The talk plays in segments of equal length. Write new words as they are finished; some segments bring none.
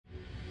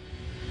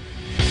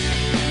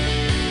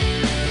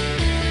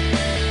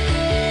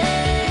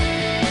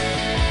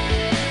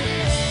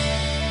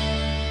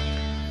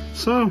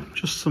So,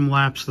 just some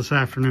laps this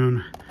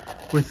afternoon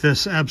with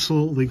this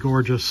absolutely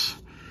gorgeous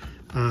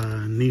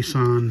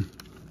Nissan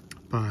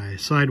by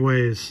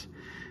Sideways.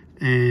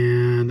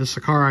 And this is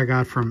a car I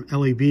got from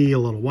LEB a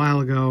little while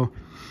ago.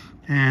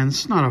 And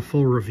it's not a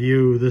full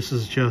review. This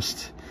is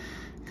just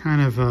kind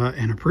of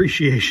an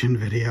appreciation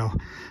video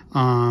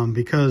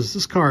because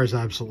this car is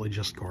absolutely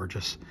just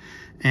gorgeous.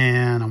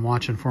 And I'm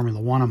watching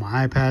Formula One on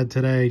my iPad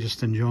today,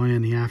 just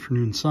enjoying the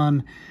afternoon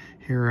sun.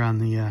 Here on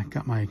the,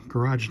 got my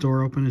garage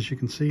door open, as you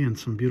can see, and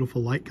some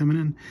beautiful light coming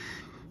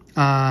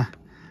in.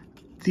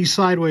 These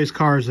Sideways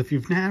cars, if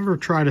you've never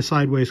tried a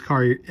Sideways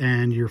car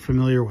and you're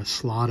familiar with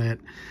Slot It,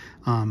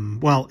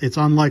 well, it's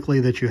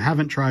unlikely that you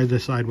haven't tried the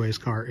Sideways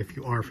car if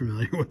you are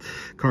familiar with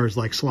cars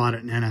like Slot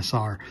It and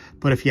NSR.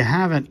 But if you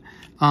haven't,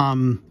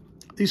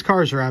 these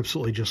cars are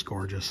absolutely just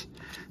gorgeous.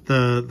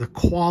 The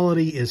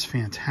quality is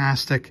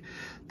fantastic.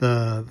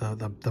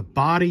 The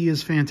body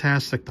is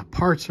fantastic. The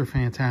parts are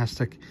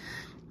fantastic.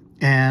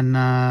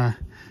 And,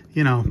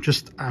 you know,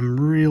 just I'm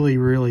really,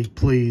 really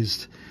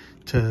pleased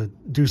to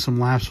do some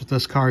laps with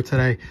this car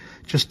today.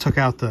 Just took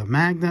out the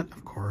magnet,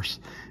 of course,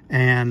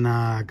 and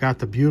got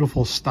the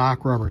beautiful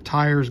stock rubber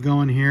tires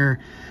going here.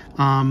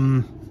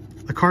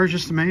 The car is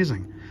just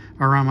amazing.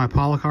 Around my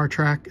Policar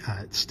track,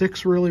 it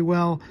sticks really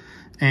well.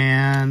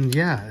 And,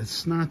 yeah,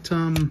 it's not,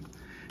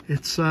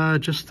 it's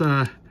just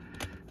a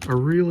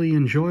really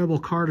enjoyable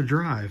car to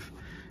drive.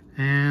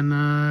 And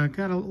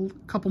got a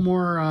couple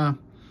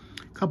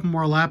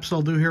more laps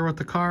I'll do here with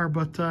the car,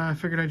 but I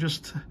figured I'd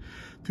just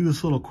do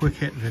this little quick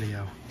hit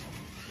video.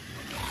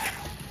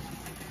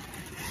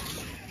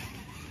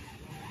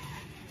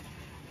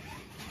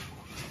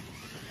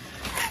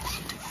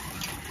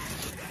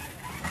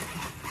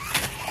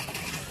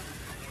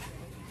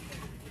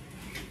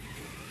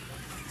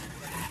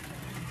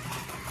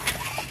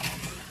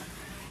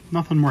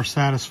 Nothing more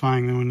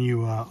satisfying than when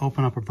you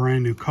open up a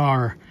brand new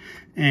car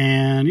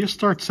and you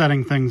start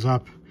setting things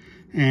up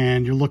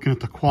and you're looking at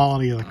the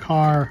quality of the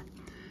car,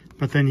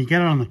 but then you get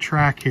it on the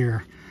track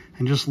here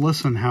and just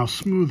listen how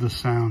smooth this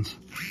sounds.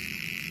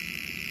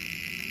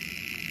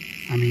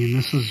 I mean,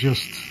 this is,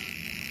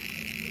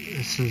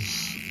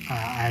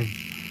 I've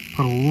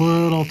put a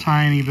little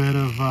tiny bit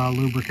of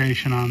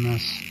lubrication on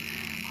this,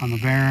 on the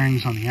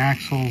bearings, on the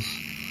axles,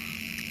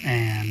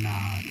 and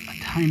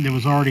there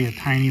was already a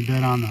tiny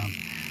bit on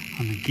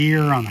the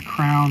gear, on the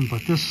crown,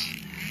 but this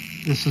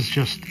is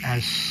just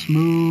as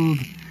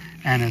smooth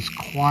and as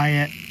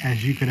quiet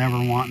as you could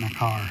ever want in a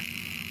car.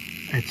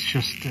 It's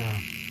just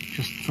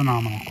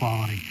phenomenal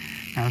quality.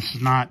 Now, this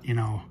is not, you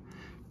know,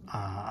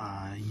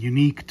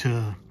 unique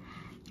to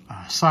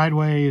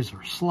Sideways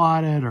or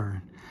Slot It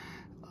or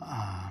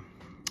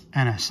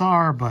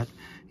NSR, but,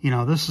 you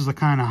know, this is the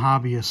kind of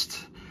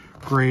hobbyist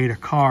grade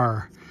of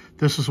car.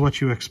 This is what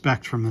you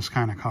expect from this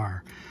kind of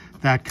car.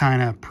 That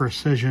kind of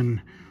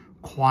precision,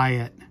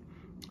 quiet,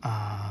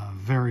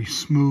 very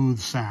smooth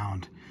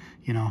sound.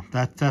 You know,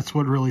 that's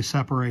what really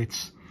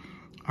separates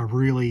a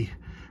really,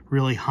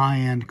 really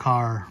high-end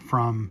car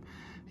from,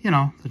 you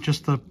know,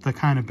 just the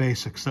kind of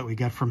basics that we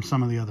get from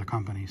some of the other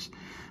companies.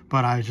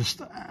 But I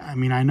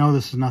mean, I know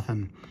this is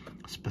nothing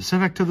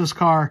specific to this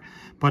car,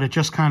 but it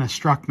just kind of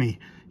struck me,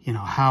 you know,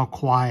 how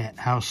quiet,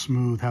 how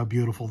smooth, how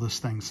beautiful this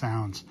thing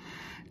sounds.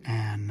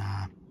 And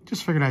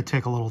just figured I'd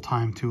take a little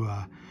time to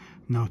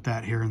note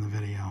that here in the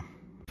video.